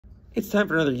It's time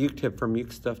for another uke tip from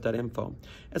ukestuff.info.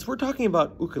 As we're talking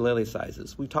about ukulele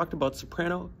sizes, we talked about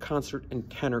soprano, concert, and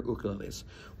tenor ukuleles.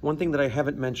 One thing that I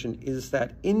haven't mentioned is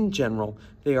that in general,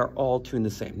 they are all tuned the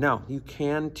same. Now, you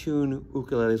can tune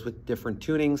ukuleles with different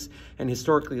tunings, and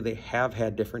historically they have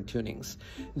had different tunings.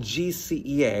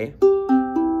 GCEA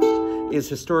is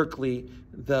historically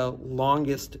the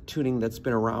longest tuning that's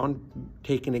been around,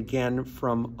 taken again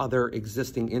from other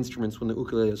existing instruments when the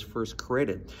ukulele was first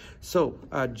created. So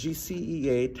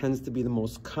GCEA tends to be the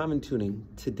most common tuning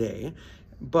today,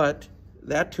 but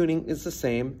that tuning is the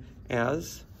same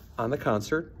as on the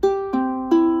concert,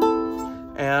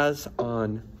 as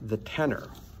on the tenor.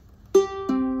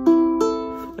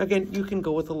 Again, you can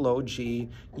go with a low G,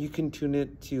 you can tune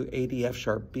it to A, D, F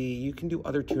sharp B, you can do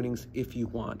other tunings if you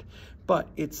want. But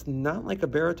it's not like a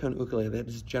baritone ukulele that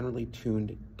is generally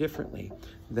tuned differently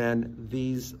than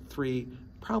these three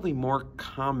probably more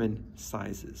common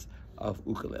sizes of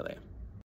ukulele.